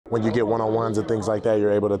when you get one-on-ones and things like that,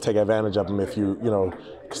 you're able to take advantage of them if you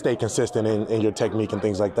stay consistent in your technique and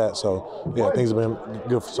things like that. So, yeah, things have been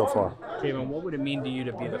good so far. Kayvon, what would it mean to you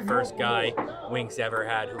to be the first guy Wink's ever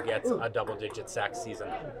had who gets a double-digit sack season?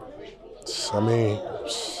 I mean,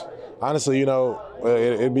 honestly,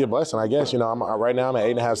 it'd be a blessing, I guess. Right now I'm at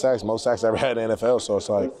 8.5 sacks, most sacks I ever had in the NFL. So it's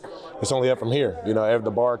like, it's only up from here.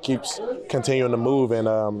 The bar keeps continuing to move, and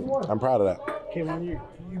I'm proud of that. Kayvon, you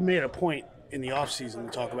made a point in the offseason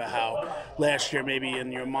to talk about how last year maybe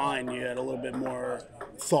in your mind you had a little bit more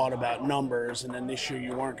thought about numbers, and then this year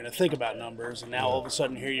you weren't going to think about numbers, and now all of a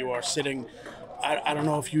sudden here you are sitting. I don't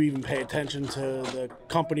know if you even pay attention to the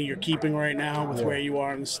company you're keeping right now with where you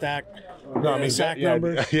are in the stack. No, I mean, sack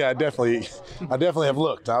numbers. Yeah, I definitely have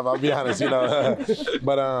looked. I'll be honest,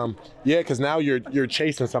 but because now you're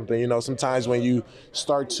chasing something. Sometimes when you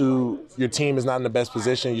start your team is not in the best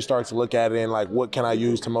position, you start to look at it and like, what can I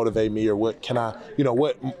use to motivate me, or what can I,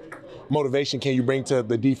 what motivation can you bring to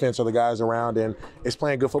the defense or the guys around? And it's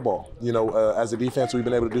playing good football. As a defense, we've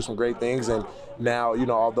been able to do some great things, and now,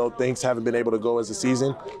 although things haven't been able to go as a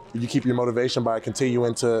season, you keep your motivation by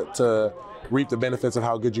continuing to reap the benefits of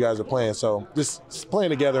how good you guys are playing. So just playing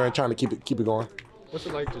together and trying to keep it going. What's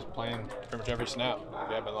it like just playing pretty much every snap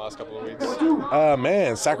you have in the last couple of weeks?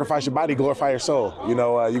 Man, sacrifice your body, glorify your soul. You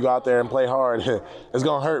go out there and play hard. It's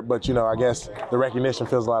going to hurt, but, I guess the recognition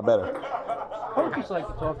feels a lot better. Coaches like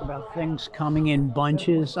to talk about things coming in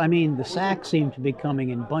bunches. I mean, the sacks seem to be coming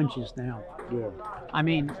in bunches now. Yeah. I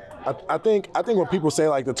mean, I think when people say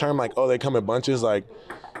like the term like, oh, they come in bunches, like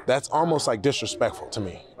that's almost like disrespectful to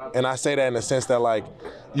me. And I say that in the sense that like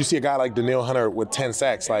you see a guy like Danielle Hunter with 10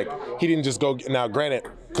 sacks, like he didn't just go. Now, granted,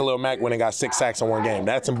 Khalil Mack went and got 6 sacks in one game.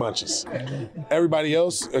 That's in bunches. Everybody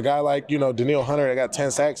else, a guy like Danielle Hunter that got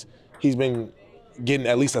 10 sacks, he's been getting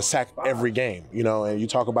at least a sack every game. And you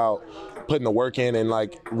talk about putting the work in and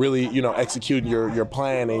like really, executing your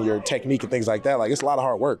plan and your technique and things like that. Like it's a lot of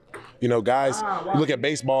hard work. Guys, you look at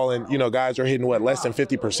baseball and, guys are hitting less than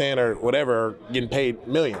 50% or whatever, are getting paid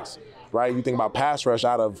millions, right? You think about pass rush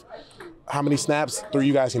out of how many snaps?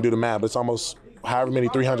 You guys can do the math, but it's almost however many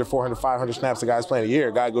 300, 400, 500 snaps the guy's playing a year.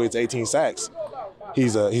 A guy gets 18 sacks.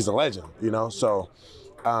 He's a legend, So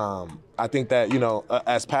I think that,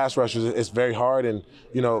 as pass rushers, it's very hard. And,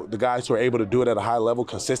 the guys who are able to do it at a high level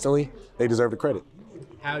consistently, they deserve the credit.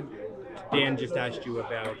 Dan just asked you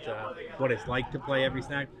about what it's like to play every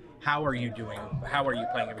snap. How are you doing? How are you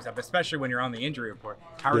playing every snap, especially when you're on the injury report?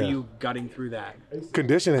 How are you gutting through that?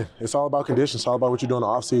 Conditioning. It's all about condition. It's all about what you're doing in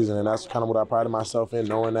the offseason. And that's kind of what I prided myself in,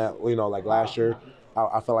 knowing that, like last year,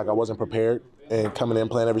 I felt like I wasn't prepared. And coming in,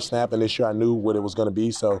 playing every snap, and this year I knew what it was going to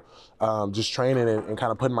be. So just training and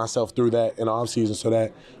kind of putting myself through that in the offseason so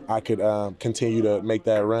that I could continue to make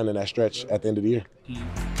that run and that stretch at the end of the year.